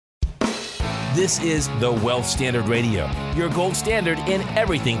This is the Wealth Standard Radio, your gold standard in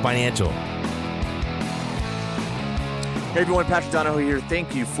everything financial. Hey everyone, Patrick Donahoe here.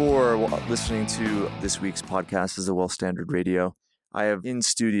 Thank you for listening to this week's podcast. This is the Wealth Standard Radio. I have in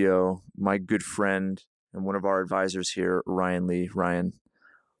studio my good friend and one of our advisors here, Ryan Lee. Ryan,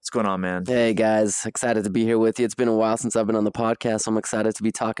 what's going on, man? Hey guys, excited to be here with you. It's been a while since I've been on the podcast, so I'm excited to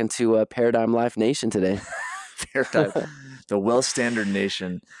be talking to Paradigm Life Nation today. Paradigm, the Wealth Standard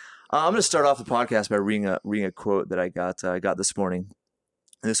Nation. I'm going to start off the podcast by reading a quote that I got this morning.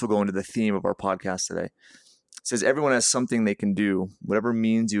 And this will go into the theme of our podcast today. It says, everyone has something they can do. Whatever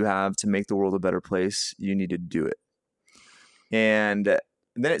means you have to make the world a better place, you need to do it. And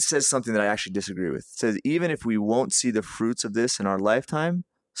then it says something that I actually disagree with. It says, even if we won't see the fruits of this in our lifetime,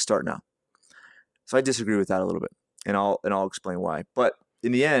 start now. So I disagree with that a little bit, and I'll explain why. But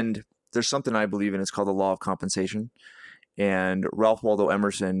in the end, there's something I believe in. It's called the law of compensation. And Ralph Waldo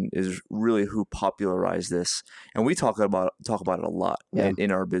Emerson is really who popularized this. And we talk about it a lot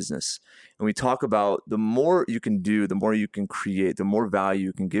in our business. And we talk about the more you can do, the more you can create, the more value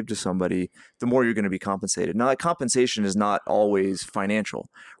you can give to somebody, the more you're going to be compensated. Now, that compensation is not always financial,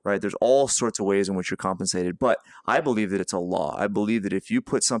 right? There's all sorts of ways in which you're compensated. But I believe that it's a law. I believe that if you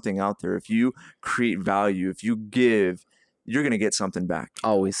put something out there, if you create value, if you give, you're going to get something back.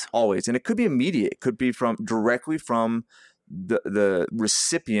 Always. And it could be immediate. It could be directly from the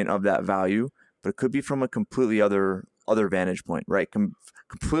recipient of that value, but it could be from a completely other vantage point, right?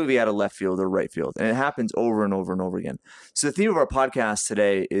 Completely out of left field or right field. And it happens over and over and over again. So the theme of our podcast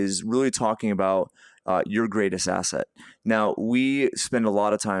today is really talking about your greatest asset. Now, we spend a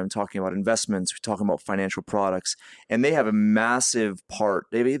lot of time talking about investments, we're talking about financial products, and they have a massive part.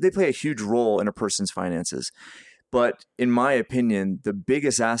 They play a huge role in a person's finances. But in my opinion, the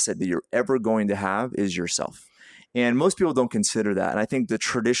biggest asset that you're ever going to have is yourself. And most people don't consider that. And I think the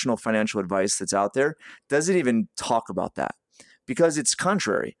traditional financial advice that's out there doesn't even talk about that because it's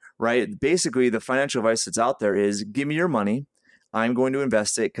contrary, right? Basically, the financial advice that's out there is give me your money. I'm going to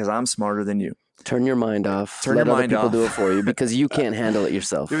invest it because I'm smarter than you. Turn your mind off. Let other people do it for you because you can't handle it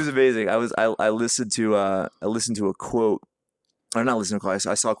yourself. It was amazing. I listened to a quote. Or not listened to a quote.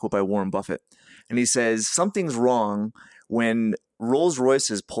 I saw a quote by Warren Buffett. And he says, something's wrong when Rolls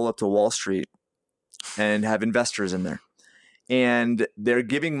Royces pull up to Wall Street and have investors in there. And they're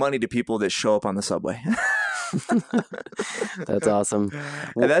giving money to people that show up on the subway. That's awesome.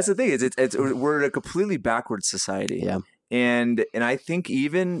 And that's the thing. We're in a completely backward society. Yeah. And I think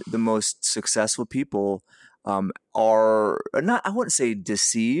even the most successful people are not, I wouldn't say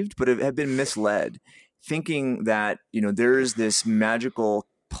deceived, but have been misled, thinking that, there's this magical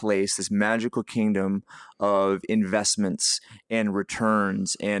place, this magical kingdom of investments and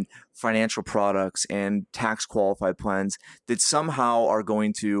returns and financial products and tax qualified plans that somehow are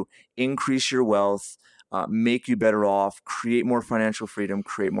going to increase your wealth, make you better off, create more financial freedom,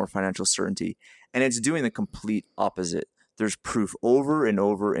 create more financial certainty. And it's doing the complete opposite. There's proof over and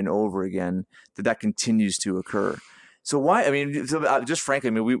over and over again that continues to occur. So why? Just frankly,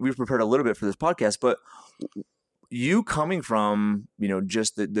 we've prepared a little bit for this podcast, but you coming from,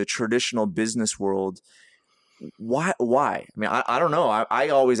 just the traditional business world, why? I don't know. I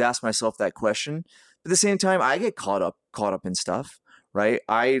always ask myself that question. But at the same time, I get caught up in stuff, right?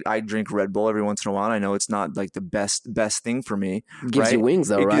 I drink Red Bull every once in a while. I know it's not like the best thing for me. It gives you wings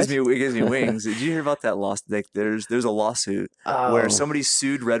though, right? It gives me wings. Did you hear about that lawsuit? There's a lawsuit where somebody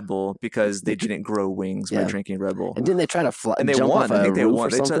sued Red Bull because they didn't grow wings by drinking Red Bull. And didn't they try to fly? And they jump won. Off I think they won.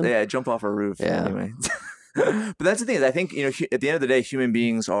 They jump off a roof. Yeah. Anyway. But that's the thing is I think, at the end of the day, human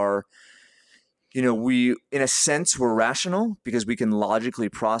beings are, we, in a sense, we're rational because we can logically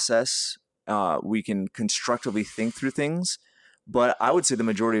process, we can constructively think through things. But I would say the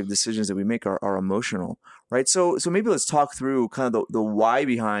majority of decisions that we make are emotional, right? So maybe let's talk through kind of the why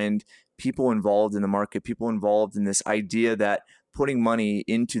behind people involved in the market, people involved in this idea that putting money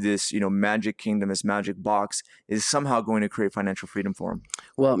into this, magic kingdom, this magic box is somehow going to create financial freedom for them.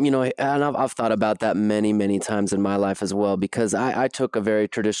 Well, and I've thought about that many, many times in my life as well, because I took a very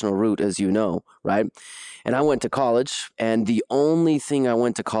traditional route, as you know, right? And I went to college, and the only thing I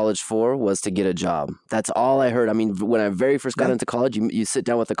went to college for was to get a job. That's all I heard. When I very first got into college, you sit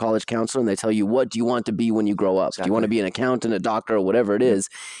down with a college counselor, and they tell you, what do you want to be when you grow up? Exactly. Do you want to be an accountant, a doctor, or whatever it is?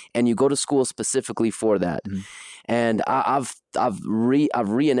 And you go to school specifically for that. Mm-hmm. And I've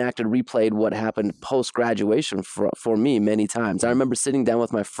replayed what happened post graduation for me many times. I remember sitting down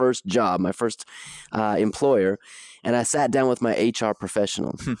with my first job, my first employer, and I sat down with my HR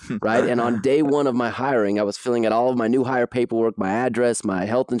professional, right? And on day one of my hiring, I was filling out all of my new hire paperwork, my address, my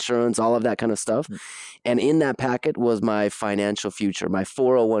health insurance, all of that kind of stuff. And in that packet was my financial future, my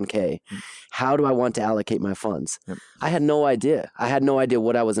 401k. How do I want to allocate my funds? I had no idea. I had no idea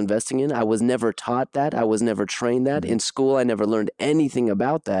what I was investing in. I was never taught that. I was never trained that. In school, I never learned anything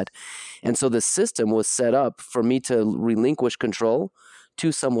about that. And so the system was set up for me to relinquish control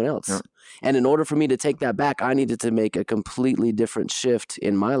to someone else. And in order for me to take that back, I needed to make a completely different shift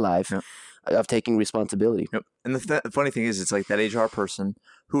in my life of taking responsibility. And the funny thing is, it's like that HR person,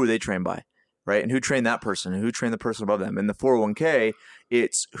 who are they trained by? Right. And who trained that person and who trained the person above them? In the 401k,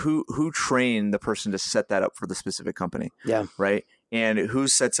 it's who trained the person to set that up for the specific company. Yeah. Right. And who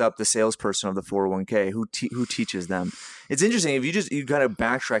sets up the salesperson of the 401k? Who teaches them? It's interesting if you kind of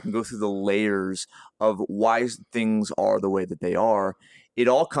backtrack and go through the layers of why things are the way that they are. It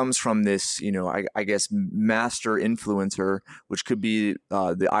all comes from this, I guess, master influencer, which could be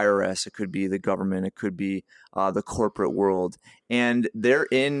the IRS, it could be the government, it could be the corporate world. And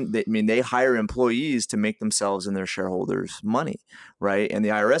they hire employees to make themselves and their shareholders money, right? And the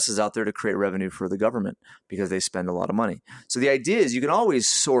IRS is out there to create revenue for the government because they spend a lot of money. So the idea is you can always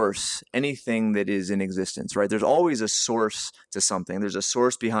source anything that is in existence, right? There's always a source to something. There's a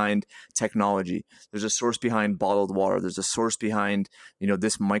source behind technology. There's a source behind bottled water. There's a source behind,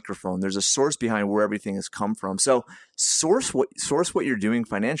 this microphone. There's a source behind where everything has come from. So source what you're doing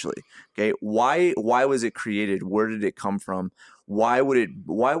financially. Okay. Why was it created? Where did it come from? Why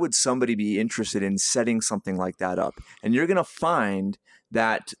would somebody be interested in setting something like that up? And you're going to find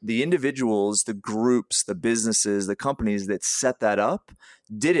that the individuals, the groups, the businesses, the companies that set that up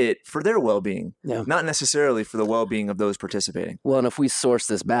did it for their well-being, not necessarily for the well-being of those participating. Well, and if we source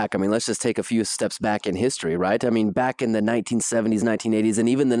this back, let's just take a few steps back in history, right? Back in the 1970s, 1980s, and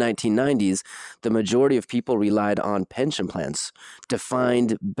even the 1990s, the majority of people relied on pension plans,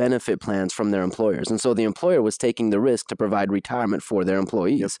 defined benefit plans from their employers. And so the employer was taking the risk to provide retirement for their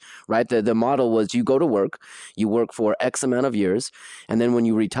employees, right? The model was you go to work, you work for X amount of years, and then when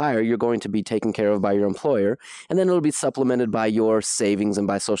you retire, you're going to be taken care of by your employer, and then it'll be supplemented by your savings and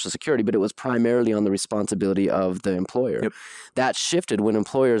by Social Security, but it was primarily on the responsibility of the employer. That shifted when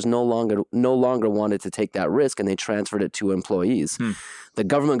employers no longer wanted to take that risk, and they transferred it to employees. The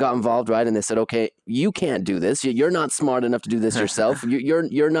government got involved, right? And they said, okay, you can't do this. You're not smart enough to do this yourself.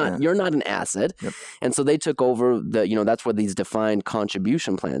 You're not an asset. And so they took over that's where these defined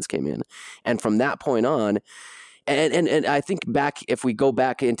contribution plans came in. And from that point on, and I think if we go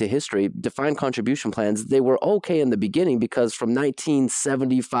back into history, defined contribution plans, they were okay in the beginning because from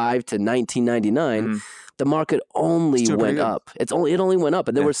 1975 to 1999, the market only went up. It only went up,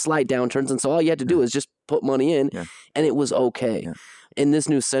 and there were slight downturns, and so all you had to do was just put money in, and it was okay. In this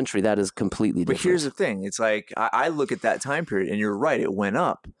new century, that is completely different. But here's the thing. It's like I look at that time period, and you're right, it went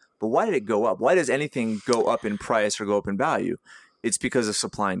up. But why did it go up? Why does anything go up in price or go up in value? It's because of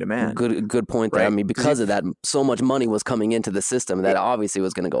supply and demand. Good point there. Right? Because of that, so much money was coming into the system that obviously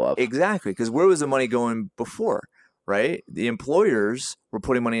was going to go up. Exactly. Because where was the money going before, right? The employers were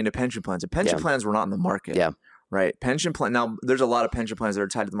putting money into pension plans. And pension plans were not in the market. Right. Pension plan. Now, there's a lot of pension plans that are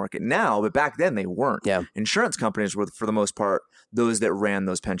tied to the market now, but back then they weren't. Insurance companies were, for the most part, those that ran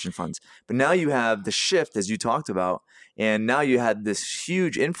those pension funds. But now you have the shift, as you talked about, and now you had this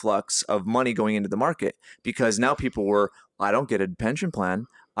huge influx of money going into the market because now people were, I don't get a pension plan.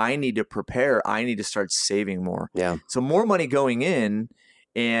 I need to prepare. I need to start saving more. So more money going in,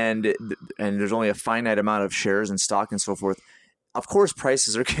 and there's only a finite amount of shares and stock and so forth. Of course,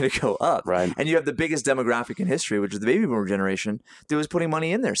 prices are going to go up. Right. And you have the biggest demographic in history, which is the baby boomer generation, that was putting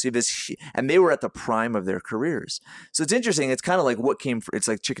money in there. See this, and they were at the prime of their careers. So it's interesting. It's kind of like it's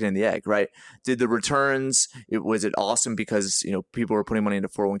like chicken and the egg, right? Did the returns, was it awesome because, people were putting money into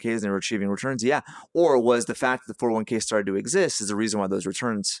 401ks and they were achieving returns? Yeah. Or was the fact that the 401k started to exist is the reason why those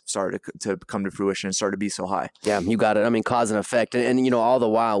returns started to come to fruition and started to be so high? Yeah, you got it. Cause and effect. And all the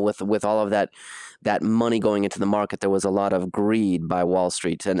while with all of that money going into the market, there was a lot of greed by Wall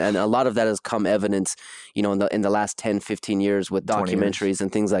Street. And a lot of that has come evidence, in the last 10, 15 years with documentaries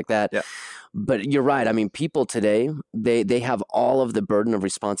and things like that. But you're right. People today, they have all of the burden of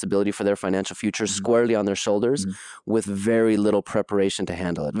responsibility for their financial future squarely on their shoulders with very little preparation to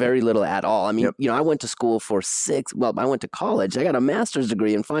handle it. Very little at all. I went to school for I went to college. I got a master's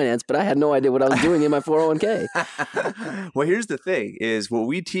degree in finance, but I had no idea what I was doing in my 401k. Well, here's the thing is what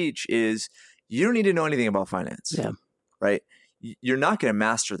we teach is you don't need to know anything about finance. Right? you're not going to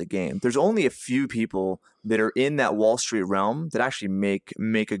master the game. There's only a few people that are in that Wall Street realm that actually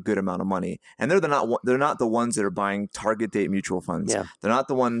make a good amount of money, and they're not the ones that are buying target date mutual funds. Yeah. They're not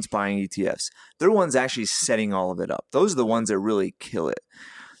the ones buying ETFs. They're the ones actually setting all of it up. Those are the ones that really kill it.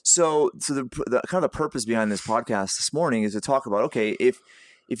 So the kind of the purpose behind this podcast this morning is to talk about, okay,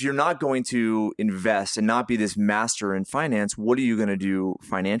 if you're not going to invest and not be this master in finance, what are you going to do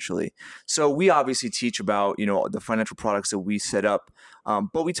financially? So we obviously teach about, the financial products that we set up,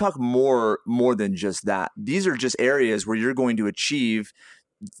 but we talk more than just that. These are just areas where you're going to achieve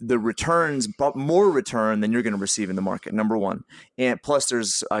the returns, but more return than you're going to receive in the market, number one. And plus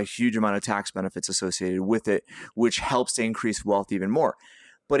there's a huge amount of tax benefits associated with it, which helps to increase wealth even more.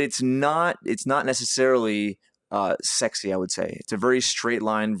 But it's not necessarily sexy, I would say. It's a very straight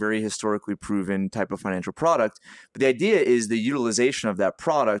line, very historically proven type of financial product. But the idea is the utilization of that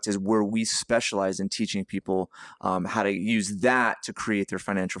product is where we specialize in teaching people how to use that to create their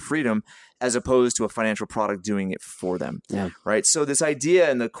financial freedom, as opposed to a financial product doing it for them. Yeah. Right. So this idea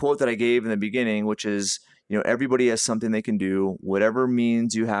and the quote that I gave in the beginning, which is, everybody has something they can do. Whatever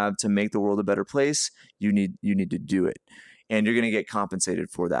means you have to make the world a better place, you need to do it. And you're going to get compensated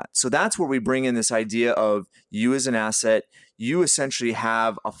for that. So that's where we bring in this idea of you as an asset. You essentially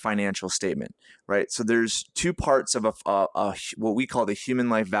have a financial statement, right? So there's two parts of what we call the human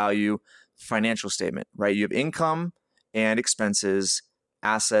life value financial statement, right? You have income and expenses,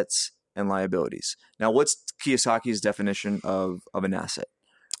 assets and liabilities. Now, what's Kiyosaki's definition of an asset?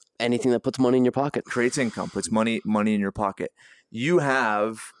 Anything that puts money in your pocket. Creates income, puts money in your pocket. You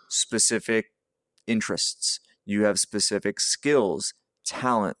have specific interests. You have specific skills,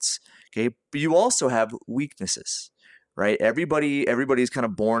 talents, okay? But you also have weaknesses, right? Everybody's kind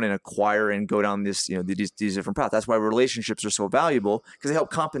of born and acquire and go down this, these different paths. That's why relationships are so valuable, because they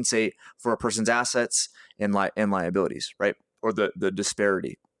help compensate for a person's assets and liabilities, right? Or the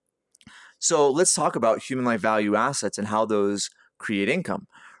disparity. So let's talk about human life value assets and how those create income.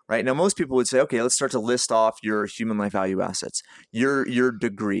 Right now, most people would say, okay, let's start to list off your human life value assets, your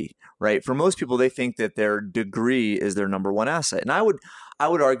degree, right? For most people, they think that their degree is their number one asset. And I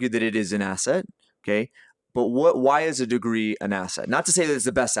would argue that it is an asset, okay? But why is a degree an asset? Not to say that it's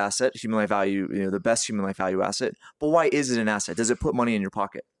the best asset, human life value, the best human life value asset, but why is it an asset? Does it put money in your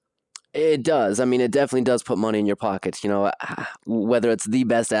pocket? It does. I mean, it definitely does put money in your pocket. Whether it's the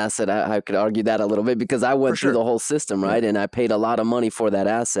best asset, I could argue that a little bit, because I went through the whole system, right? And I paid a lot of money for that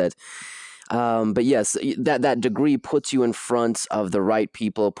asset. But yes, that degree puts you in front of the right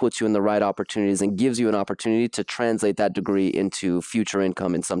people, puts you in the right opportunities, and gives you an opportunity to translate that degree into future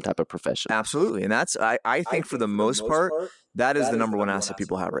income in some type of profession. Absolutely. And that's, I think for the most part, that is the number one asset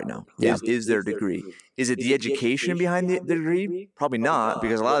people have right now, is their degree. Is it the education behind the degree? Probably not,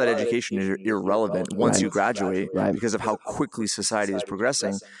 because a lot of that education is irrelevant once you graduate, because of how quickly society is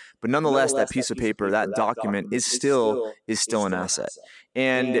progressing. But nonetheless, that piece of paper, that document is still an asset.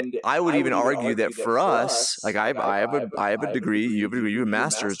 And I would even argue that for us, like I have a degree, you have a degree, you have a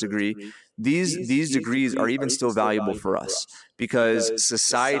master's degree. These degrees are even still valuable for us, because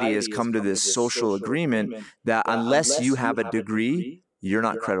society has come to this social agreement that unless you have a degree, you're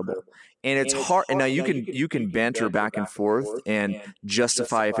not credible. And it's hard. And now you can banter back and forth and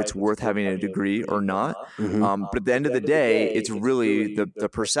justify if it's worth having a degree or not. But at the end of the day, it's really the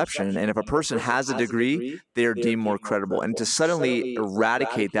perception. And if a person has a degree, they are deemed more credible. And to suddenly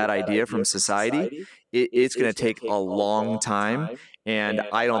eradicate that idea from society, it's going to take a long time. And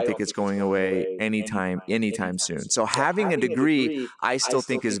I don't think it's going away anytime soon. So having a degree, I still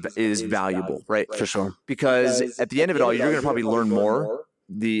think is valuable, right? For sure. Because at the end of it all, you're going to probably learn more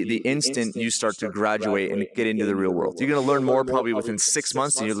the instant you start to graduate and get into the real world. You're going to learn more probably within 6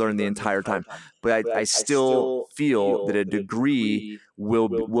 months than you learn the entire time. But I still feel that a degree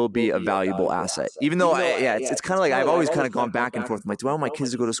will be a valuable asset. Even though, it's kind of like I've always kind of gone back and forth. I'm like, do I want my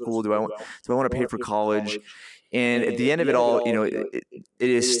kids to go to school? Do I want to pay for college? And at the end of it all, it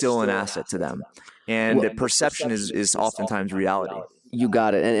is still an asset to them. And the perception is oftentimes reality. You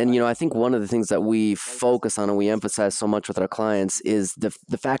got it. And I think one of the things that we focus on and we emphasize so much with our clients is the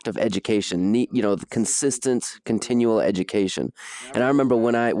fact of education, the consistent, continual education. And I remember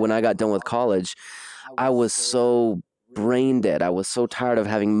when I got done with college, I was so brain dead. I was so tired of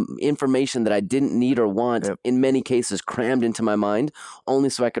having information that I didn't need or want, in many cases, crammed into my mind, only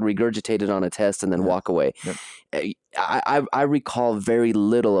so I could regurgitate it on a test and then walk away. I recall very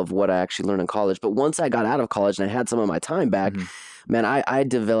little of what I actually learned in college. But once I got out of college and I had some of my time back, man, I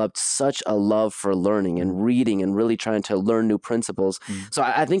developed such a love for learning and reading and really trying to learn new principles. So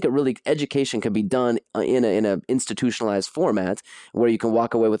I think education can be done in a institutionalized format where you can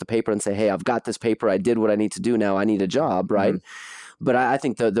walk away with a paper and say, hey, I've got this paper. I did what I need to do. Now I need a job, right? But I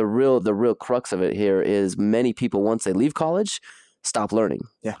think the real crux of it here is many people, once they leave college, stop learning.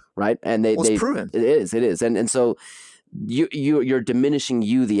 Yeah. Right. And it's proven. It is. And so you're diminishing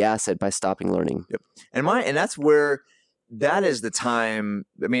the asset by stopping learning. Yep. And that's where that is the time.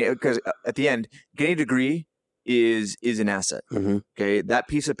 I mean, because at the end, getting a degree is an asset. Okay. That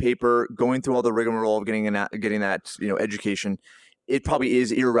piece of paper, going through all the rigmarole of getting that, education, it probably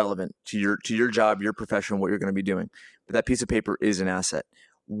is irrelevant to your job, your profession, what you're going to be doing. But that piece of paper is an asset.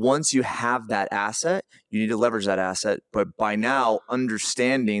 Once you have that asset, you need to leverage that asset. But by now,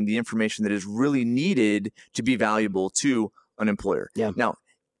 understanding the information that is really needed to be valuable to an employer. Yeah. Now,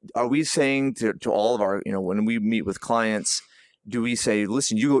 are we saying to all of our, when we meet with clients, do we say,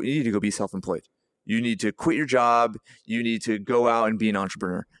 listen, you need to go be self-employed. You need to quit your job. You need to go out and be an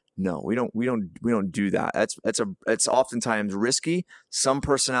entrepreneur. No, we don't do that. It's oftentimes risky. Some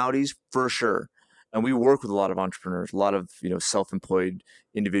personalities for sure. And we work with a lot of entrepreneurs, a lot of self-employed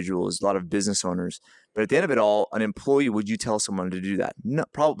individuals, a lot of business owners. But at the end of it all, an employee, would you tell someone to do that? No,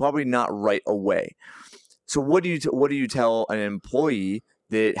 probably not right away. So what do you tell an employee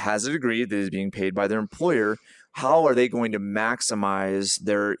that has a degree that is being paid by their employer? How are they going to maximize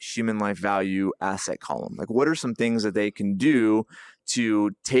their human life value asset column? Like, what are some things that they can do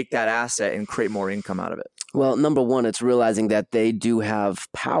to take that asset and create more income out of it? Well, number one, it's realizing that they do have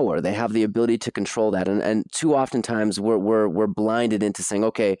power. They have the ability to control that. And too oftentimes we're blinded into saying,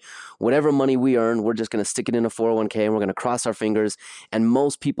 okay, whatever money we earn, we're just going to stick it in a 401k and we're going to cross our fingers. And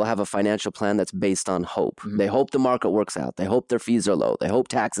most people have a financial plan that's based on hope. They hope the market works out. They hope their fees are low. They hope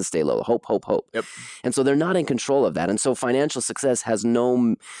taxes stay low. Hope. Yep. And so they're not in control of that. And so financial success has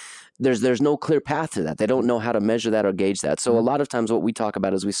there's no clear path to that. They don't know how to measure that or gauge that. So a lot of times what we talk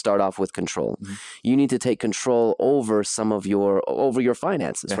about is we start off with control. You need to take control over your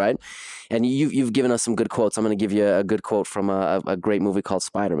finances, right? And you've given us some good quotes. I'm going to give you a good quote from a great movie called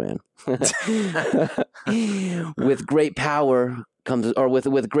Spider-Man. With great power comes, or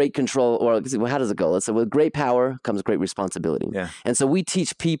with great control, or how does it go? Let's say with great power comes great responsibility. Yeah. And so we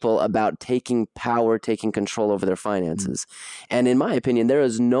teach people about taking power, taking control over their finances. And in my opinion, there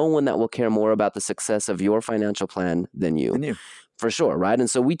is no one that will care more about the success of your financial plan than you. For sure, right? And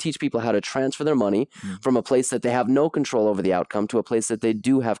so we teach people how to transfer their money from a place that they have no control over the outcome to a place that they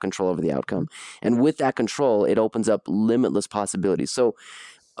do have control over the outcome. And with that control, it opens up limitless possibilities. So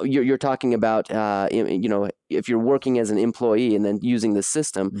you're talking about, if you're working as an employee and then using the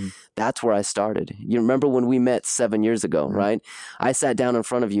system, that's where I started. You remember when we met 7 years ago, right? I sat down in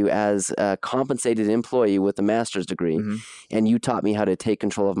front of you as a compensated employee with a master's degree, and you taught me how to take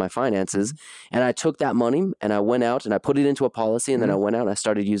control of my finances. And I took that money and I went out and I put it into a policy, and then I went out and I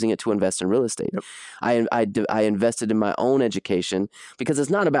started using it to invest in real estate. I invested in my own education, because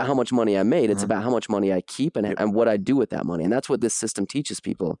it's not about how much money I made. It's about how much money I keep and what I do with that money. And that's what this system teaches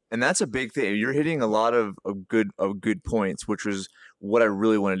people. And that's a big thing. You're hitting a lot of good points, which was what I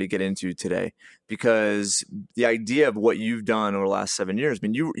really wanted to get into today, because the idea of what you've done over the last 7 years, I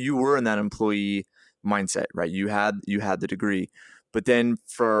mean, you were in that employee mindset, right? You had the degree, but then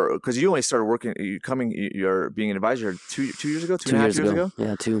because you only started working, you're being an advisor two years ago, 2.5 years ago.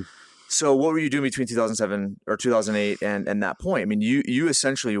 Yeah, 2. So what were you doing between 2007 or 2008 and that point? I mean, you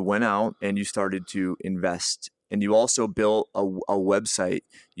essentially went out and you started to invest. And you also built a website.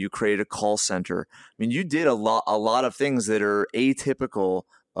 You created a call center. I mean, you did a lot of things that are atypical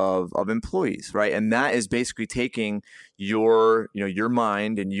of employees, right? And that is basically taking your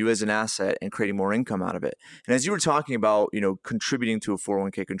mind and you as an asset and creating more income out of it. And as you were talking about, contributing to a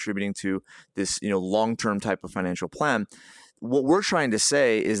 401k, contributing to this, long-term type of financial plan, what we're trying to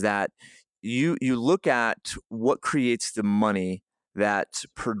say is that you look at what creates the money that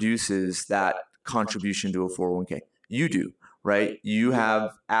produces that contribution to a 401k. You do, right? You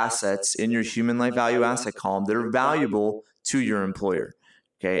have assets in your human life value asset column that are valuable to your employer.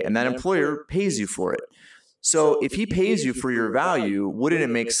 Okay. And that employer pays you for it. So if he pays you for your value, wouldn't it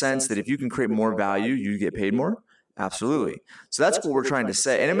make sense that if you can create more value, you get paid more? Absolutely. So that's what we're trying to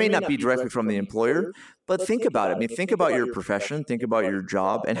say. And it may not be directly from the employer, but think about it. I mean, think about your profession, think about your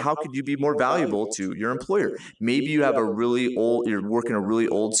job, and how could you be more valuable to your employer? Maybe you have you're working a really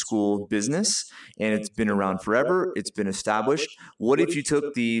old school business and it's been around forever. It's been established. What if you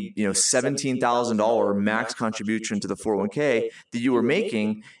took the, $17,000 max contribution to the 401k that you were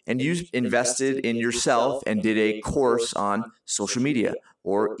making and you invested in yourself and did a course on social media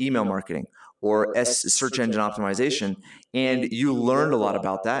or email marketing or search engine optimization, and you learned a lot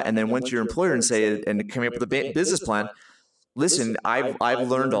about that, and then went to your employer and came up with a business plan. Listen, I've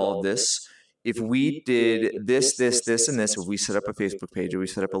learned all of this. If we did this, and this, if we set up a Facebook page, if we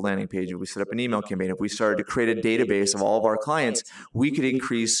set up a landing page, if we set up an email campaign, if we started to create a database of all of our clients, we could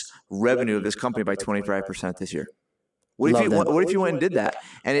increase revenue of this company by 25% this year. What if you went and did that?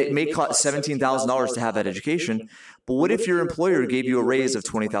 And it may cost $17,000 to have that education, but what if your employer gave you a raise of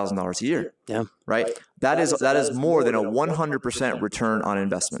 $20,000 a year? Yeah. Right? That is more than a 100% return on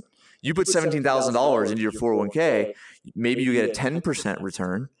investment. You put $17,000 into your 401k, maybe you get a 10%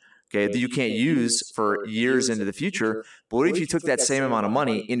 return, okay, that you can't use for years into the future. But what if you took that same amount of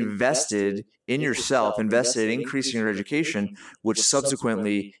money, invested in yourself, invested in increasing your education, which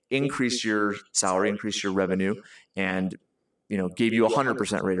subsequently increased your salary, increased your revenue, and gave you a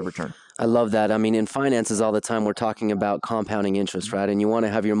 100% rate of return? I love that. I mean, in finances all the time, we're talking about compounding interest, right? And you want to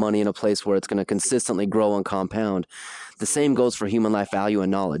have your money in a place where it's going to consistently grow and compound. The same goes for human life value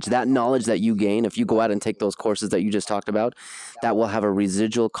and knowledge. That knowledge that you gain, if you go out and take those courses that you just talked about, that will have a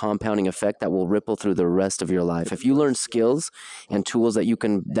residual compounding effect that will ripple through the rest of your life. If you learn skills and tools that you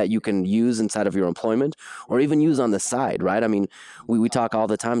can use inside of your employment, or even use on the side, right? I mean, we talk all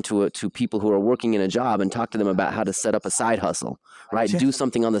the time to people who are working in a job and talk to them about how to set up a side hustle, right? Do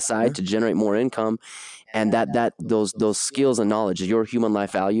something on the side to generate more income. And those skills and knowledge, your human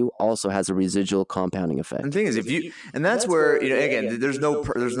life value, also has a residual compounding effect. And the thing is, that's where, again, there's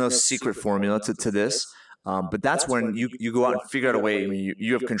no secret formula to this, but that's when you go out and figure out a way. I mean,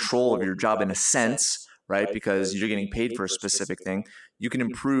 you have control of your job in a sense, right? Because you're getting paid for a specific thing. You can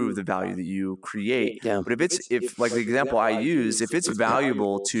improve the value that you create. Yeah. But if like the example I use, if it's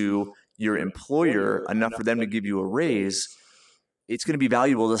valuable to your employer enough for them to give you a raise, it's going to be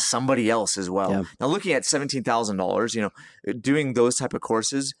valuable to somebody else as well. Yeah. Now, looking at $17,000, doing those type of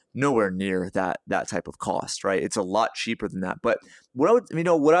courses, nowhere near that type of cost, right? It's a lot cheaper than that. But what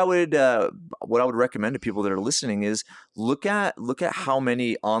I would recommend to people that are listening is look at how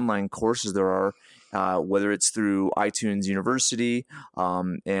many online courses there are, whether it's through iTunes University,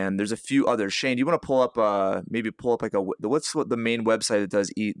 and there's a few others. Shane, do you want to pull up like what's the main website that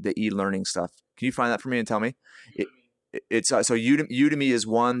does the e-learning stuff? Can you find that for me and tell me? It's so Udemy is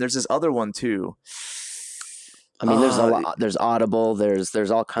one. There's this other one too. I mean, there's a lot. There's Audible. There's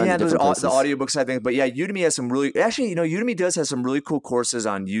all kinds of different places. The audiobooks side thing. But yeah, Udemy has some really Udemy does have some really cool courses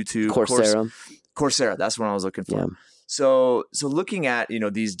on YouTube. Coursera. That's what I was looking for. Yeah. So looking at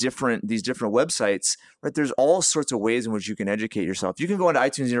these different websites, right? There's all sorts of ways in which you can educate yourself. You can go into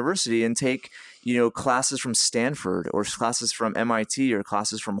iTunes University and take classes from Stanford or classes from MIT or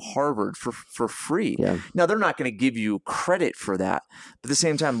classes from Harvard for free. Yeah. Now they're not going to give you credit for that, but at the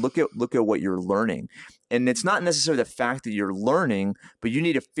same time, look at what you're learning. And it's not necessarily the fact that you're learning, but you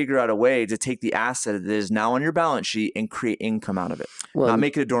need to figure out a way to take the asset that is now on your balance sheet and create income out of it. Well, not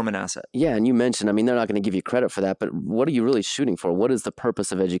make it a dormant asset. Yeah, and you mentioned, I mean, they're not going to give you credit for that, but what are you really shooting for? What is the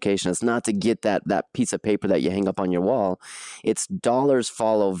purpose of education? It's not to get that piece of paper that you hang up on your wall. It's dollars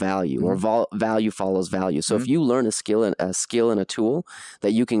follow value, or value follows value. So if you learn a skill and a tool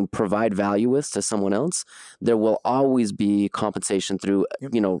that you can provide value with to someone else, there will always be compensation through,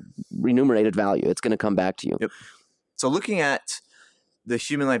 remunerated value. It's going to come back to you. Yep. So looking at the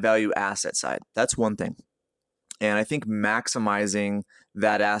human life value asset side, that's one thing. And I think maximizing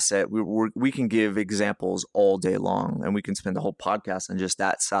that asset, we can give examples all day long, and we can spend the whole podcast on just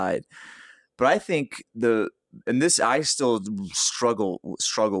that side. But I think I still struggle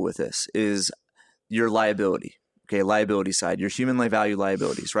with this, is your liability. Okay, liability side, your human life value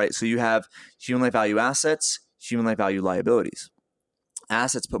liabilities, right? So you have human life value assets, human life value liabilities.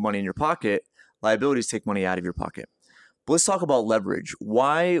 Assets put money in your pocket, liabilities take money out of your pocket. But let's talk about leverage.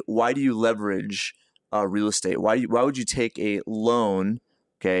 Why do you leverage real estate? Why would you take a loan,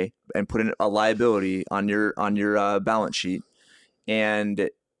 okay, and put in a liability on your balance sheet and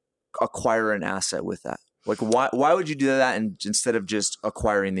acquire an asset with that? Like why would you do that instead of just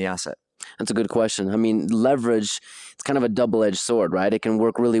acquiring the asset? That's a good question. I mean, leverage, it's kind of a double-edged sword, right? It can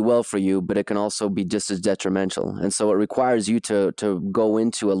work really well for you, but it can also be just as detrimental. And so it requires you to go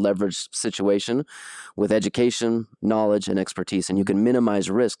into a leveraged situation with education, knowledge, and expertise. And you can minimize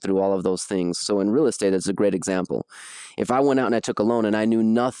risk through all of those things. So in real estate, it's a great example. If I went out and I took a loan and I knew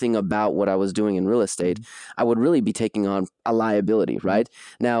nothing about what I was doing in real estate, I would really be taking on a liability, right?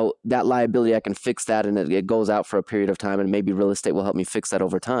 Now, that liability, I can fix that, and it goes out for a period of time, and maybe real estate will help me fix that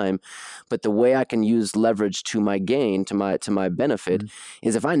over time. But the way I can use leverage to my gain, to my benefit,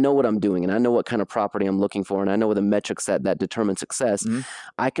 is if I know what I'm doing, and I know what kind of property I'm looking for, and I know the metrics that determine success,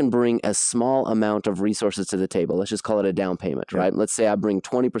 I can bring a small amount of resources to the table. Let's just call it a down payment, right? Let's say I bring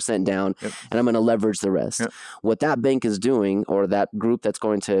 20% down, and I'm going to leverage the rest. What that bank is doing, or that group that's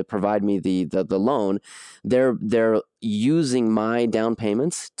going to provide me the loan, they're using my down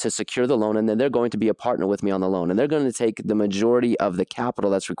payments to secure the loan, and then they're going to be a partner with me on the loan, and they're going to take the majority of the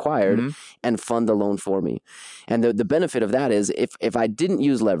capital that's required and fund the loan for me. And the benefit of that is if I didn't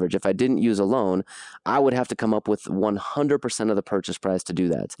use leverage, if I didn't use a loan, I would have to come up with 100% of the purchase price to do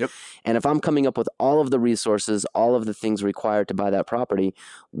that. And if I'm coming up with all of the resources, all of the things required to buy that property,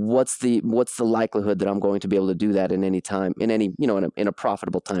 what's the likelihood that I'm going to be able to do that in any time, in a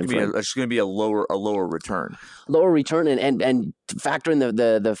profitable time frame? It's going to be a lower return. Lower return, and factor in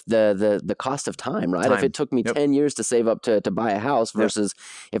the cost of time, right? If it took me 10 years to save up to buy a house versus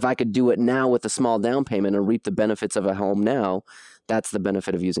if I could do it now with a small down payment and reap the benefits of a home now, that's the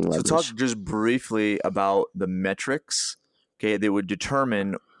benefit of using leverage. So talk just briefly about the metrics, okay, that would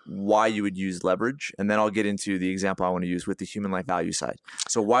determine why you would use leverage, and then I'll get into the example I want to use with the human life value side.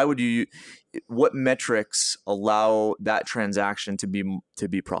 So what metrics allow that transaction to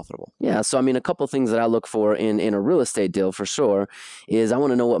be profitable? Yeah, so I mean, a couple of things that I look for in a real estate deal for sure is I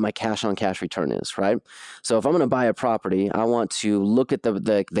want to know what my cash on cash return is, right? So if I'm going to buy a property, I want to look at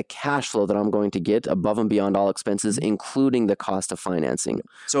the cash flow that I'm going to get above and beyond all expenses, including the cost of financing.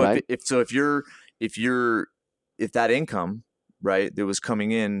 So right? if that income, right, that was coming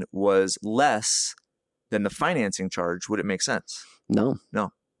in was less than the financing charge, would it make sense? No.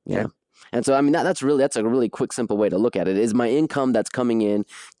 Okay. Yeah. And so, I mean, that's a really quick, simple way to look at it. Is my income that's coming in,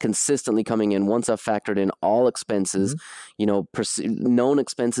 consistently coming in, once I've factored in all expenses, known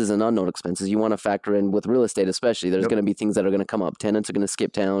expenses and unknown expenses. You want to factor in with real estate, especially. There's going to be things that are going to come up. Tenants are going to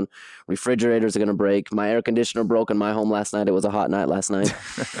skip town. Refrigerators are going to break. My air conditioner broke in my home last night. It was a hot night last night.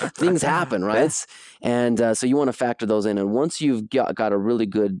 Things happen, right? And so you want to factor those in. And once you've got a really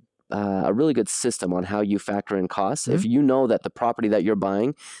good system on how you factor in costs. If you know that the property that you're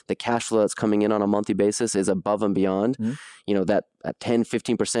buying, the cash flow that's coming in on a monthly basis is above and beyond, that 10,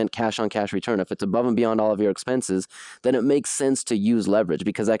 15% cash on cash return, if it's above and beyond all of your expenses, then it makes sense to use leverage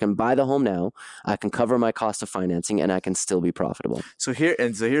because I can buy the home now, I can cover my cost of financing, and I can still be profitable. So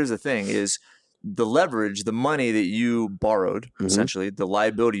here's the thing is the leverage, the money that you borrowed, essentially, the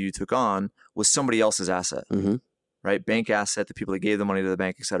liability you took on was somebody else's asset. Right? Bank asset, the people that gave the money to the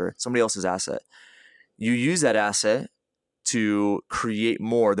bank, et cetera, somebody else's asset. You use that asset to create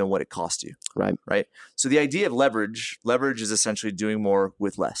more than what it cost you. Right. So the idea of leverage is essentially doing more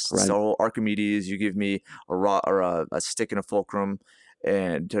with less. Right. So Archimedes, you give me a rock or a stick and a fulcrum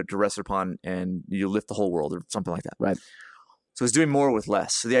and to rest upon, and you lift the whole world or something like that. Right. So it's doing more with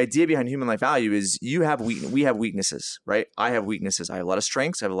less. So the idea behind human life value is we have weaknesses, right? I have weaknesses. I have a lot of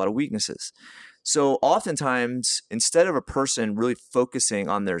strengths. I have a lot of weaknesses. So oftentimes, instead of a person really focusing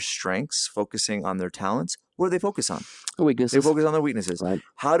on their strengths, focusing on their talents, what do they focus on? Weaknesses. They focus on their weaknesses. Right.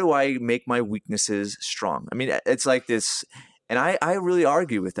 How do I make my weaknesses strong? I mean, it's like this, and I really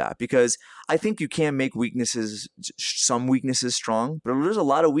argue with that because I think you can make some weaknesses strong, but there's a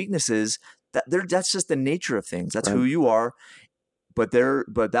lot of weaknesses that's just the nature of things. That's who you are. But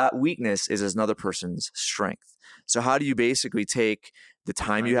that weakness is another person's strength. So how do you basically take the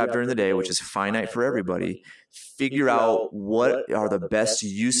time you have during the day, which is finite for everybody, figure out what are the best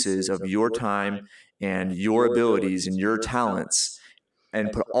uses of your time and your abilities and your talents,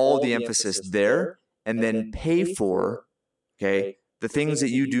 and put all the emphasis there, and then pay for, the things that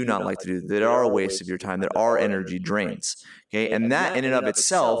you do not like to do, that are a waste of your time, that are energy drains. Okay. And that in and of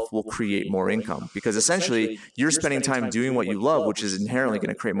itself will create more income because essentially you're spending time doing what you love, which is inherently going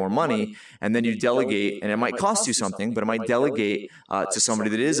to create more money. And then you delegate, and it might cost you something, but it might delegate to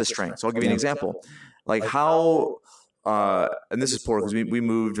somebody that is a strength. So I'll give you an example. Like how, and this is poor because we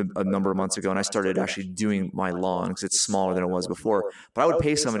moved a number of months ago and I started actually doing my lawn because it's smaller than it was before, but I would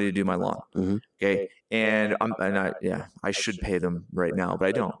pay somebody to do my lawn. Okay. And I should pay them right now, but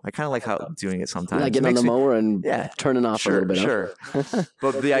I don't. I kind of like doing it sometimes. Like getting on the mower and turning off a little bit. Sure.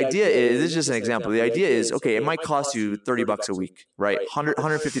 But the idea is, this is just an example. The idea is, okay, it might cost you $30 a week, right?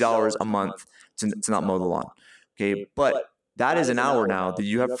 $150 a month to not mow the lawn. Okay. But that is an hour now that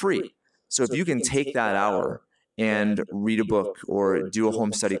you have free. So if you can take that hour and read a book or do a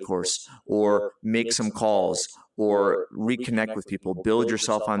home study course or make some calls or reconnect with people, build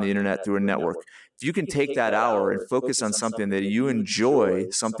yourself on the internet through a network. If you can take that hour and focus on something that you enjoy,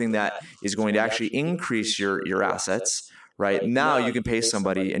 something that is going to actually increase your assets, right? Now you can pay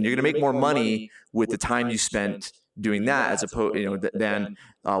somebody, and you're going to make more money with the time you spent doing that as opposed, than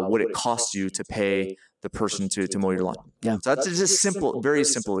what it costs you to pay the person to mow your lawn. Yeah. So that's just a simple, very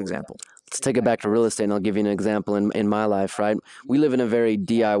simple example. Let's take it back to real estate, and I'll give you an example in my life, right? We live in a very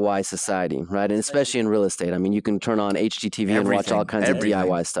DIY society, right? And especially in real estate. I mean, you can turn on HGTV and watch all kinds of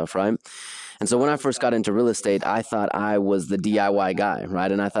DIY stuff, right? And so when I first got into real estate, I thought I was the DIY guy,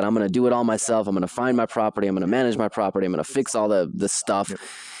 right? And I thought, I'm going to do it all myself. I'm going to find my property. I'm going to manage my property. I'm going to fix all the stuff. Yep.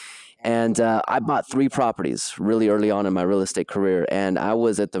 And I bought 3 properties really early on in my real estate career, and I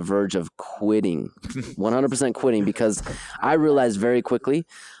was at the verge of quitting, 100% quitting, because I realized very quickly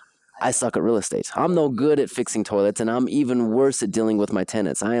I suck at real estate. I'm no good at fixing toilets, and I'm even worse at dealing with my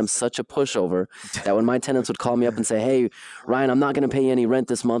tenants. I am such a pushover that when my tenants would call me up and say, hey, Ryan, I'm not going to pay you any rent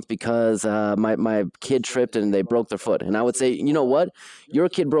this month because my kid tripped and they broke their foot. And I would say, you know what? Your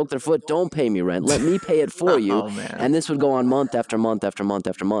kid broke their foot. Don't pay me rent. Let me pay it for you. And this would go on month after month after month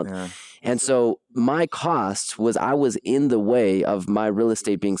after month. Yeah. And so my cost was I was in the way of my real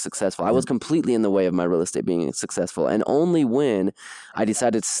estate being successful. I was completely in the way of my real estate being successful. And only when I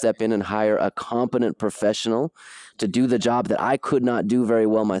decided to step in and hire a competent professional to do the job that I could not do very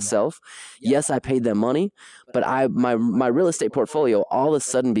well myself. Yes, I paid them money, but my real estate portfolio all of a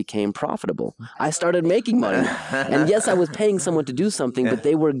sudden became profitable. I started making money. And yes, I was paying someone to do something, but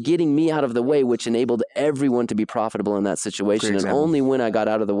they were getting me out of the way, which enabled everyone to be profitable in that situation. And only when I got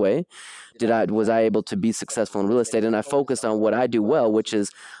out of the way was I able to be successful in real estate. And I focused on what I do well, which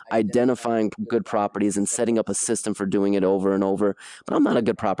is identifying good properties and setting up a system for doing it over and over. But I'm not a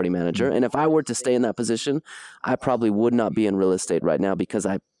good property manager. And if I were to stay in that position, I probably would not be in real estate right now because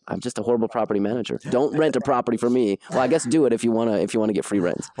I'm just a horrible property manager. Don't rent a property for me. Well, I guess do it if you want to get free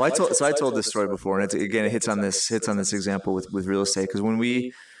rent. Well, I told this story before, and it hits on this example with real estate, because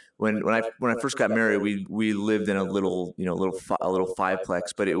when I first got married, we lived in a little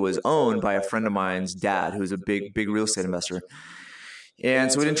fiveplex, but it was owned by a friend of mine's dad, who was a big real estate investor.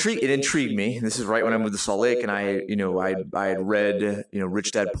 And so it intrigued me. This is right when I moved to Salt Lake, and I had read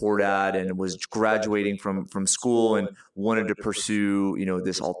Rich Dad Poor Dad, and was graduating from school and wanted to pursue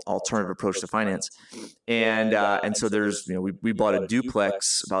this alternative approach to finance. And so there's we bought a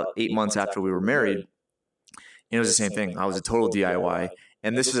duplex about 8 months after we were married, and it was the same thing. I was a total DIY.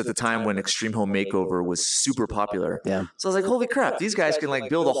 And this was at the time when Extreme Home Makeover was super popular. Yeah. So I was like, holy crap, these guys can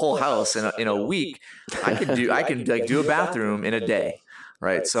build a whole house in a week. I can do a bathroom in a day.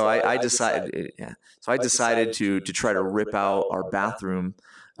 Right. So I decided to try to rip out our bathroom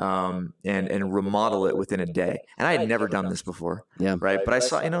and remodel it within a day. And I had never done this before. Yeah. Right. But I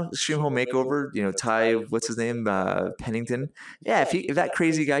saw, Extreme Home Makeover, Ty, what's his name? Pennington. Yeah. If that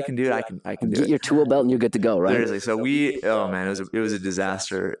crazy guy can do it, I can do it. Get your tool belt and you're good to go, right? Seriously. So it was a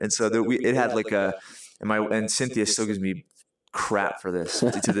disaster. And so it had and Cynthia still gives me crap for this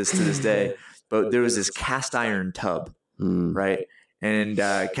to this day. But there was this cast iron tub, right? And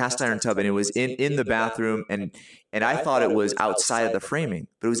cast iron tub, and it was in the bathroom, and I thought it was outside of the framing,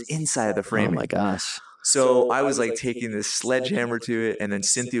 but it was inside of the framing. Oh my gosh! So I was taking this sledgehammer to it, and then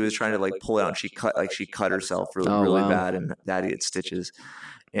Cynthia was trying to pull it out, and she cut herself really bad, and Daddy had stitches.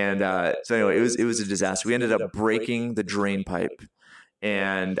 And so anyway, it was a disaster. We ended up breaking the drain pipe,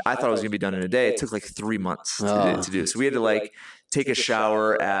 and I thought it was gonna be done in a day. It took 3 months to do. So we had to take a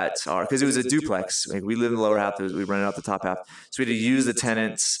shower because it was a duplex. We lived in the lower half, we rented out the top half. So we had to use the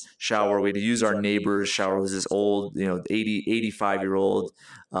tenant's shower. We had to use our neighbor's shower. It was this old, 85-year-old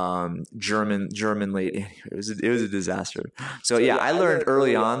German lady. It was a disaster. So yeah, I learned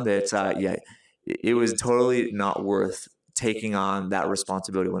early on that it was totally not worth taking on that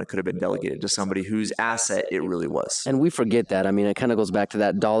responsibility when it could have been delegated to somebody whose asset it really was. And we forget that. I mean, it kind of goes back to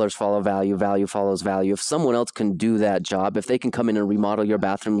that dollars follow value, value follows value. If someone else can do that job, if they can come in and remodel your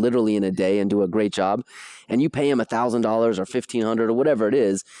bathroom literally in a day and do a great job, and you pay them $1,000 or $1,500 or whatever it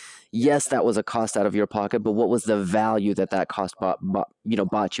is, yes, that was a cost out of your pocket, but what was the value that cost bought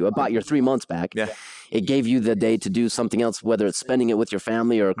you? It bought your 3 months back. Yeah. It gave you the day to do something else, whether it's spending it with your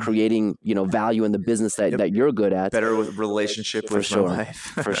family or creating, value in the business that you're good at. Better relationship with my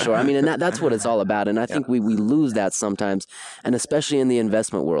wife. For sure. I mean, and that's what it's all about. And I think we lose that sometimes, and especially in the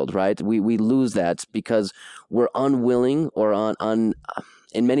investment world, right? We lose that because we're unwilling or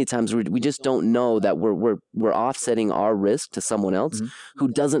and many times we just don't know that we're offsetting our risk to someone else who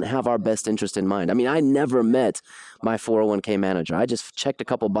doesn't have our best interest in mind. I mean, I never met my 401k manager. I just checked a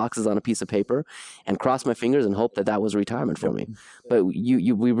couple boxes on a piece of paper and crossed my fingers and hoped that was retirement for me. But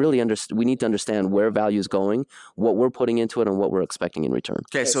we really we need to understand where value is going, what we're putting into it, and what we're expecting in return.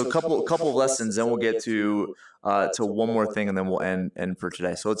 Okay, so a couple of lessons, then we'll get to one more thing, and then we'll end for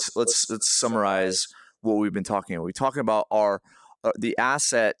today. So let's summarize what we've been talking about. We're talking about our the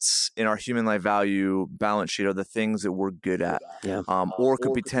assets in our human life value balance sheet are the things that we're good at, or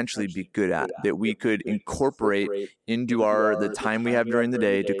could potentially be good at, that we could incorporate into the time we have during the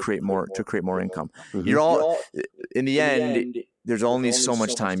day to create more income. You're all, in the end, there's only so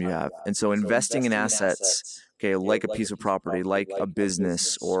much time you have, and so investing in assets, like a piece of property, like a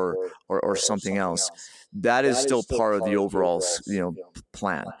business or something else, that is still part of the overall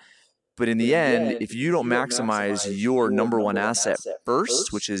plan. But in the end, if you don't maximize your number one asset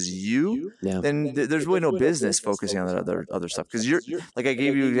first, which is you, then there's really no business focusing on that other stuff. Because you're, like I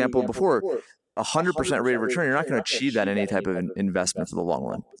gave you an example before, 100% rate of return, you're not going to achieve that in any type of investment for the long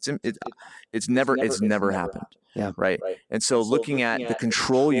run. It's never happened. Yeah. Right. And so looking at the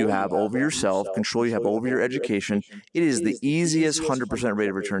control you have over yourself, control you have over your education, it is the easiest 100% rate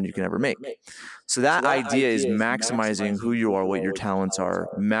of return you can ever make. So that idea is maximizing who you are, what your talents are,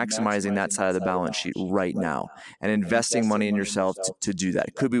 maximizing that side of the balance sheet right now, and investing money in yourself to do that.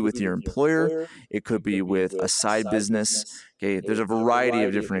 It could be with your employer. It could be with a side business. There's a variety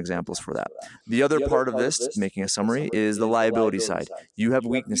of different examples for that. The other part of this, making a summary, is the liability side. You have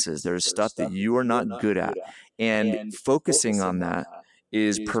weaknesses. There's stuff that you are not good at. And focusing on that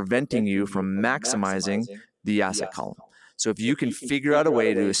is preventing you from maximizing the asset column. So if you can figure out a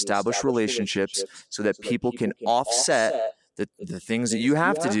way to establish relationships so that people can offset the things that you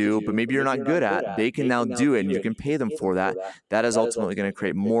have to do, but maybe you're not good at, they can now do it and you can pay them for that. That is ultimately going to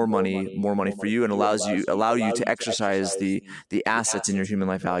create more money for you, and allow you to exercise the assets in your human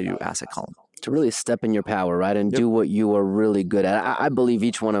life value asset column. To really step in your power, right? And do what you are really good at. I believe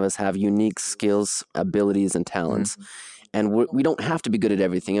each one of us have unique skills, abilities, and talents. And we don't have to be good at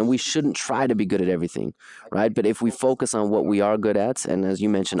everything, and we shouldn't try to be good at everything, right? But if we focus on what we are good at, and as you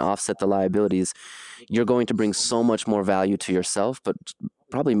mentioned, offset the liabilities, you're going to bring so much more value to yourself, but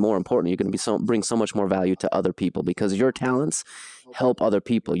probably more important, you're going to bring so much more value to other people, because your talents help other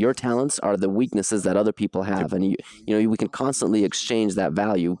people. Your talents are the weaknesses that other people have, and we can constantly exchange that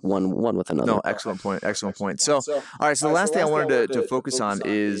value one with another. No, excellent point. So, all right. So the last thing I wanted to focus on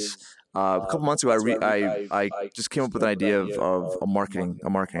is a couple months ago, I just came up with an idea of a marketing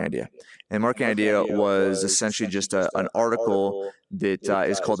idea. And the marketing idea was essentially just an article that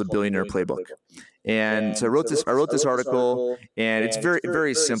is called the Billionaire Playbook. And so I wrote this article, and it's very,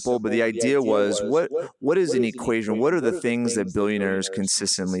 very simple, but the idea was what is an equation? What are the things that billionaires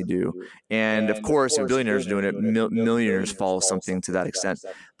consistently do? And of course, if billionaires are doing it, millionaires follow something to that extent.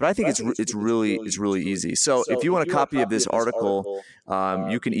 But I think it's really easy. So if you want a copy of this article,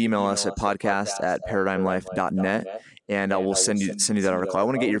 you can email us at podcast@paradigmlife.net. And I will send you that article. I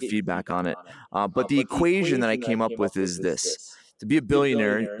want to get your feedback on it. But the equation that I came up with is this: to be a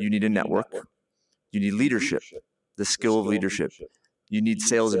billionaire, you need a network. You need leadership, the skill of leadership. You need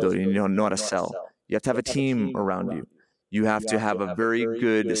sales ability. You know how to sell. You have to have a team around you. You have to have a very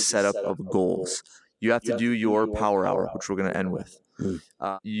good setup of goals. You have to do your power hour, which we're going to end with.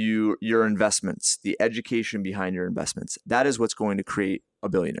 Your investments, the education behind your investments. That is what's going to create a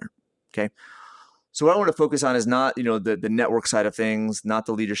billionaire. Okay. So what I want to focus on is not, the network side of things, not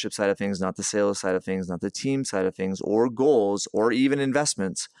the leadership side of things, not the sales side of things, not the team side of things, or goals, or even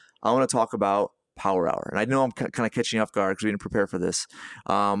investments. I want to talk about power hour. And I know I'm kind of catching you off guard because we didn't prepare for this.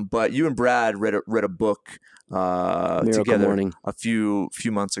 But you and Brad read a book together Morning. a few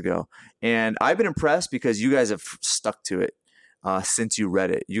months ago. And I've been impressed because you guys have stuck to it since you read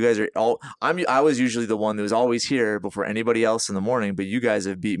it. You guys are I was usually the one that was always here before anybody else in the morning, but you guys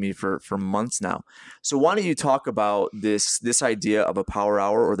have beat me for months now. So why don't you talk about this idea of a power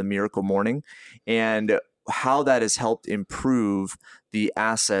hour, or the miracle morning, and how that has helped improve the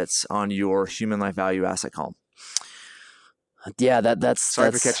assets on your human life value asset column? Yeah, that's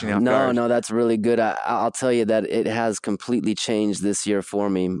Sorry for catching you off guard. No, that's really good. I'll tell you that it has completely changed this year for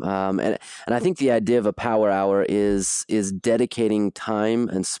me. And I think the idea of a power hour is dedicating time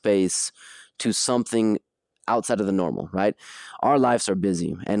and space to something outside of the normal, right? Our lives are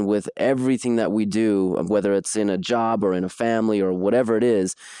busy, and with everything that we do, whether it's in a job or in a family or whatever it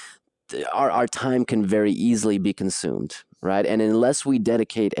is, our time can very easily be consumed, right? And unless we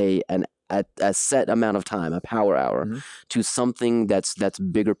dedicate a set amount of time, a power hour, to something that's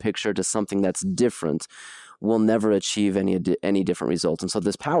bigger picture, to something that's different, we'll never achieve any different results. And so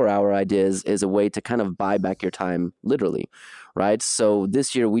this power hour idea is a way to kind of buy back your time, literally, right? So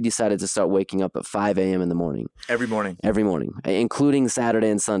this year we decided to start waking up at 5 a.m. in the morning. Every morning, Including Saturday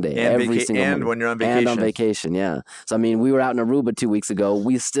and Sunday. and every single morning. And when you're on vacation. And on vacation, yeah. So, I mean, we were out in Aruba 2 weeks ago.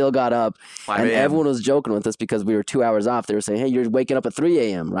 We still got up. 5 and a.m. everyone was joking with us because we were 2 hours off. They were saying, hey, you're waking up at 3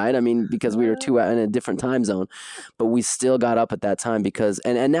 a.m., right? I mean, because we were in a different time zone. But we still got up at that time because,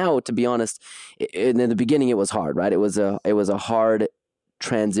 and now, to be honest, in the beginning it was hard, right? It was a hard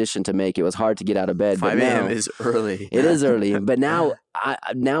transition to make. It was hard to get out of bed. 5 a.m. is early. It is early, but now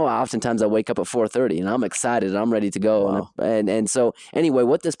oftentimes I wake up at 4:30 and I'm excited and I'm ready to go. Wow. And so anyway,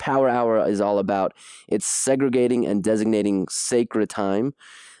 what this power hour is all about, it's segregating and designating sacred time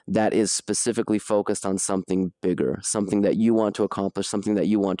that is specifically focused on something bigger, something that you want to accomplish, something that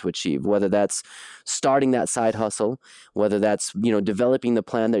you want to achieve, whether that's starting that side hustle, whether that's, developing the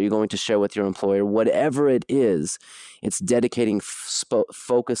plan that you're going to share with your employer, whatever it is, it's dedicating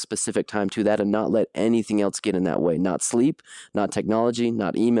focus specific time to that and not let anything else get in that way. Not sleep, not technology,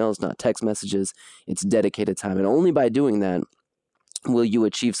 not emails, not text messages. It's dedicated time. And only by doing that will you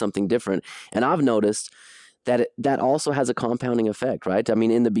achieve something different. And I've noticed that also has a compounding effect, right? I mean,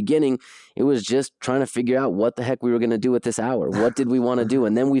 in the beginning, it was just trying to figure out what the heck we were going to do with this hour. What did we want to do?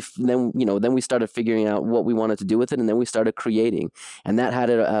 And then we started figuring out what we wanted to do with it, and then we started creating. And that had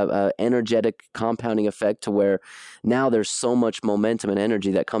a energetic compounding effect to where now there's so much momentum and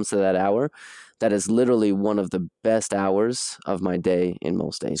energy that comes to that hour. That is literally one of the best hours of my day in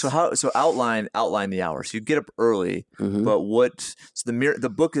most days. So outline the hours. So you get up early, but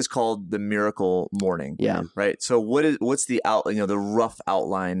the book is called The Miracle Morning. Yeah. Right. So what's the the rough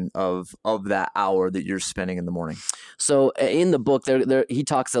outline of that hour that you're spending in the morning? So in the book there he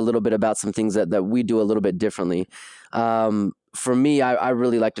talks a little bit about some things that we do a little bit differently. For me, I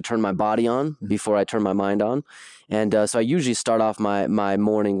really like to turn my body on before I turn my mind on. And so I usually start off my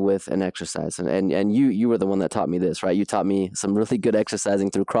morning with an exercise. And you were the one that taught me this, right? You taught me some really good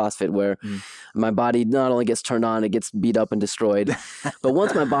exercising through CrossFit where my body not only gets turned on, it gets beat up and destroyed. But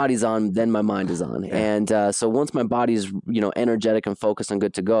once my body's on, then my mind is on. Yeah. And so once my body's energetic and focused and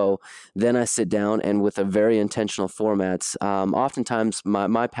good to go, then I sit down and with a very intentional format, oftentimes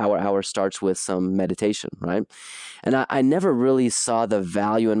my power hour starts with some meditation, right? And I never really saw the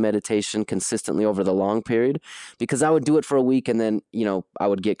value in meditation consistently over the long period because I would do it for a week and then, I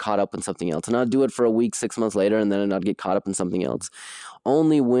would get caught up in something else. And I'd do it for a week, 6 months later, and then I'd get caught up in something else.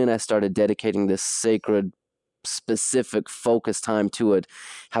 Only when I started dedicating this sacred, specific focus time to it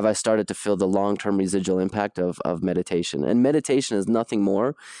have I started to feel the long-term residual impact of meditation. And meditation is nothing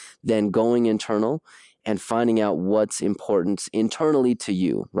more than going internal and finding out what's important internally to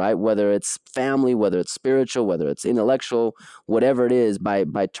you, right? Whether it's family, whether it's spiritual, whether it's intellectual, whatever it is, by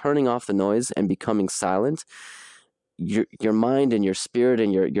turning off the noise and becoming silent, your mind and your spirit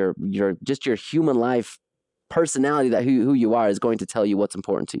and your just your human life personality, that who you are, is going to tell you what's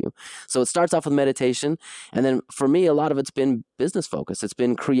important to you. So it starts off with meditation. And then for me, a lot of it's been business focused. It's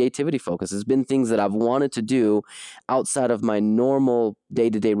been creativity focused. It's been things that I've wanted to do outside of my normal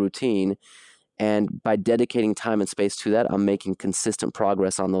day-to-day routine. And by dedicating time and space to that, I'm making consistent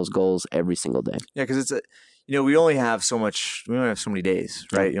progress on those goals every single day. Yeah, because it's we only have so many days,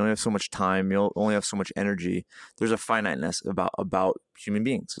 right? You only have so much time. You only have so much energy. There's a finiteness about human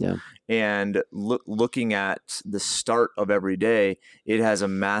beings. Yeah. And looking at the start of every day, it has a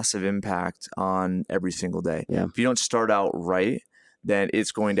massive impact on every single day. Yeah. If you don't start out right, then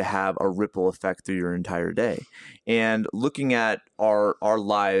it's going to have a ripple effect through your entire day. And looking at our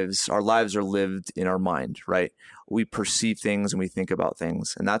lives are lived in our mind, right? We perceive things and we think about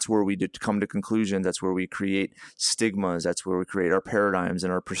things. And that's where we come to conclusions. That's where we create stigmas. That's where we create our paradigms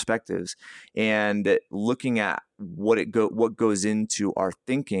and our perspectives. And looking at what goes into our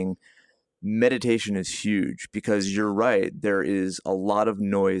thinking, meditation is huge, because you're right. There is a lot of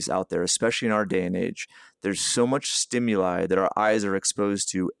noise out there, especially in our day and age. There's so much stimuli that our eyes are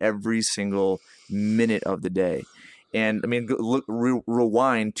exposed to every single minute of the day. And I mean,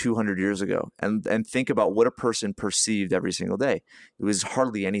 rewind 200 years ago and think about what a person perceived every single day. It was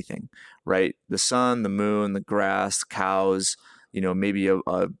hardly anything, right? The sun, the moon, the grass, cows, maybe a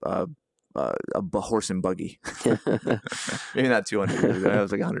horse and buggy. Maybe not 200 years ago. That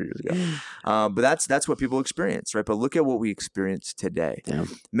was like 100 years ago. But that's what people experience, right? But look at what we experience today. Yeah.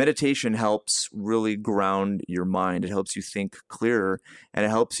 Meditation helps really ground your mind. It helps you think clearer, and it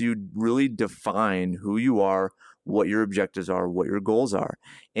helps you really define who you are, what your objectives are, what your goals are.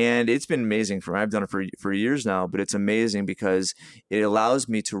 And it's been amazing for me. I've done it for years now, but it's amazing because it allows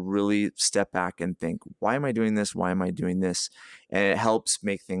me to really step back and think, why am I doing this? Why am I doing this? And it helps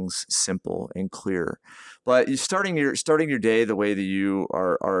make things simple and clear. But starting your day the way that you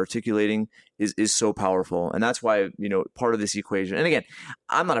are articulating is so powerful. And that's why, part of this equation, and again,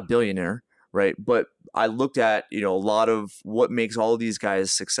 I'm not a billionaire, right? But I looked at, a lot of what makes all of these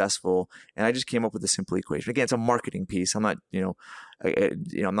guys successful, and I just came up with a simple equation. Again, it's a marketing piece. I'm not,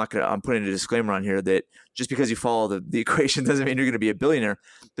 I'm putting a disclaimer on here that just because you follow the equation doesn't mean you're going to be a billionaire.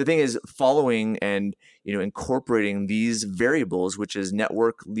 The thing is, following and, incorporating these variables, which is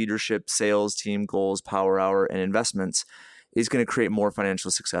network, leadership, sales, team goals, power hour, and investments, is going to create more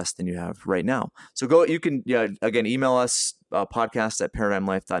financial success than you have right now. So you can email us,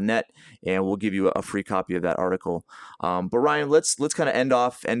 podcast@paradigmlife.net, and we'll give you a free copy of that article. But Ryan, let's kind of end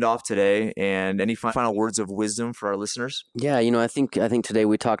off today. And any final words of wisdom for our listeners? Yeah, I think today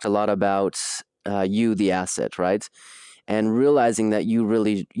we talked a lot about you, the asset, right? And realizing that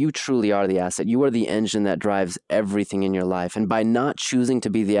you truly are the asset. You are the engine that drives everything in your life. And by not choosing to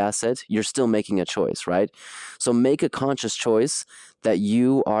be the asset, you're still making a choice, right? So make a conscious choice that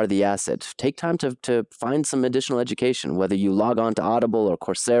you are the asset. Take time to find some additional education, whether you log on to Audible or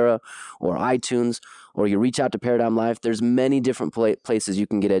Coursera or iTunes, or you reach out to Paradigm Life. There's many different places you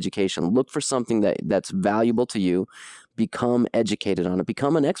can get education. Look for something that's valuable to you. Become educated on it.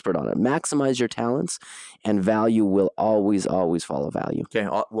 Become an expert on it. Maximize your talents, and value will always, always follow value. Okay,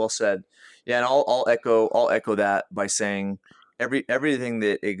 well said. Yeah, and I'll echo that by saying everything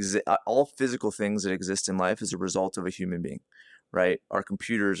that all physical things that exist in life is a result of a human being, right? Our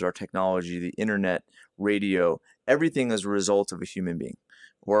computers, our technology, the internet, radio, everything is a result of a human being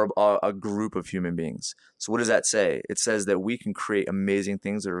or a group of human beings. So what does that say? It says that we can create amazing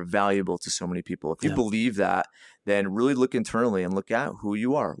things that are valuable to so many people. If you believe that, then really look internally and look at who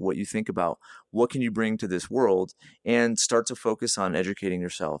you are, what you think about, what can you bring to this world, and start to focus on educating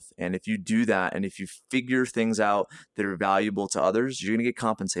yourself. And if you do that, and if you figure things out that are valuable to others, you're going to get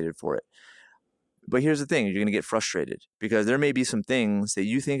compensated for it. But here's the thing, you're going to get frustrated because there may be some things that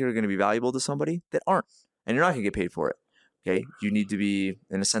you think are going to be valuable to somebody that aren't, and you're not going to get paid for it. Okay, you need to be,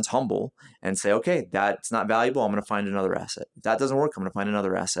 in a sense, humble and say, okay, that's not valuable. I'm going to find another asset. If that doesn't work, I'm going to find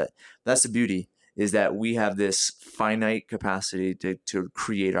another asset. That's the beauty, is that we have this finite capacity to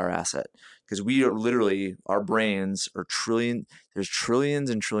create our asset, because we are literally, our brains are there's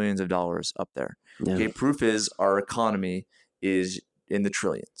trillions and trillions of dollars up there. Yeah. Okay, proof is our economy is in the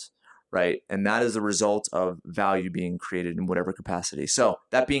trillions, right? And that is the result of value being created in whatever capacity. So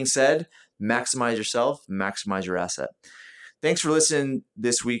that being said, maximize yourself, maximize your asset. Thanks for listening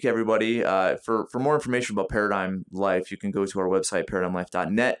this week, everybody. For more information about Paradigm Life, you can go to our website,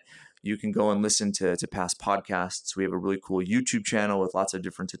 paradigmlife.net. You can go and listen to past podcasts. We have a really cool YouTube channel with lots of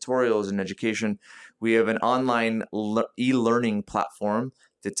different tutorials and education. We have an online e-learning platform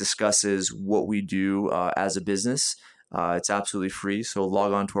that discusses what we do as a business. It's absolutely free, so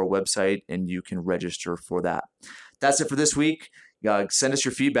log on to our website and you can register for that. That's it for this week. Send us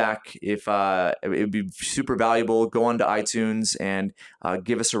your feedback. If it would be super valuable, go on to iTunes and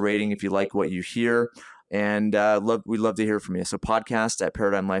give us a rating if you like what you hear. And we'd love to hear from you. So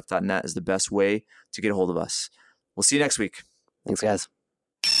podcast@paradigmlife.net is the best way to get a hold of us. We'll see you next week. Thanks, guys.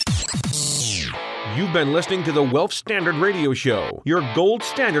 You've been listening to the Wealth Standard Radio Show, your gold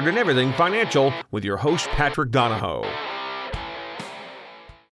standard in everything financial, with your host, Patrick Donahoe.